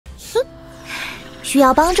需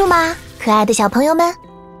要帮助吗，可爱的小朋友们？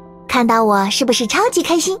看到我是不是超级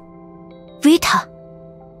开心 ？Vita，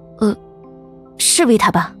 是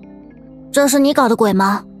Vita 吧？这是你搞的鬼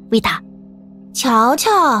吗 ，Vita？ 瞧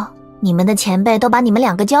瞧，你们的前辈都把你们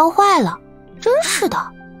两个教坏了，真是的。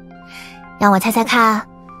让我猜猜看，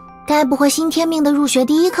该不会新天命的入学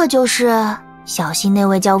第一课就是小心那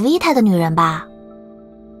位叫 Vita 的女人吧？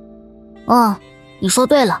你说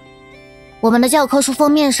对了，我们的教科书封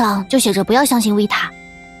面上就写着不要相信 Vita，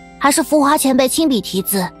 还是浮华前辈亲笔题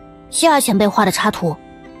字，希尔前辈画的插图。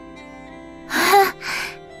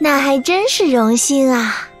那还真是荣幸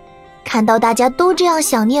啊！看到大家都这样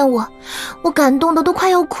想念我，我感动的都快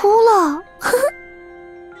要哭了。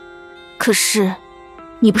可是，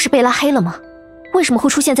你不是被拉黑了吗？为什么会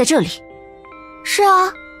出现在这里？是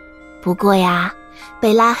啊，不过呀，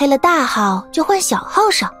被拉黑了大号就换小号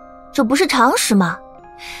上，这不是常识吗？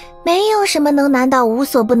没有什么能难倒无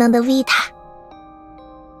所不能的 Vita。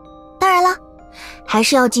当然了，还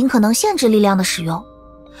是要尽可能限制力量的使用，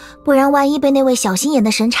不然万一被那位小心眼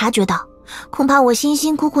的神察觉到，恐怕我辛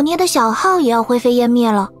辛苦苦捏的小号也要灰飞烟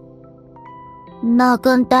灭了。那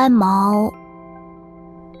根呆毛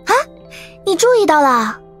啊，你注意到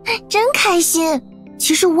了，真开心。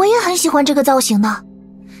其实我也很喜欢这个造型呢，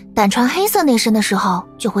但穿黑色内身的时候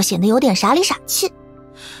就会显得有点傻里傻气。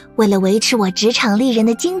为了维持我职场丽人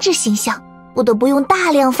的精致形象，不得不用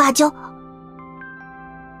大量发胶。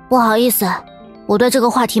不好意思，我对这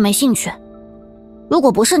个话题没兴趣。如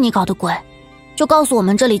果不是你搞的鬼，就告诉我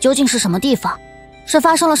们这里究竟是什么地方，是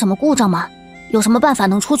发生了什么故障吗？有什么办法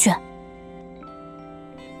能出去？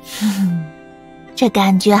这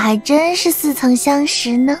感觉还真是似曾相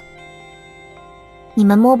识呢。你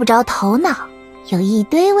们摸不着头脑，有一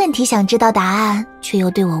堆问题想知道答案，却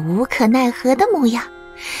又对我无可奈何的模样，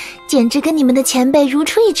简直跟你们的前辈如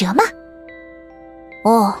出一辙嘛。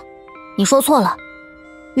你说错了，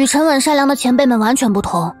与沉稳善良的前辈们完全不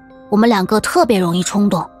同，我们两个特别容易冲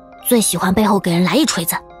动，最喜欢背后给人来一锤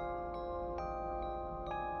子。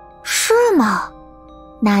是吗？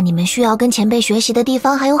那你们需要跟前辈学习的地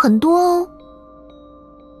方还有很多哦。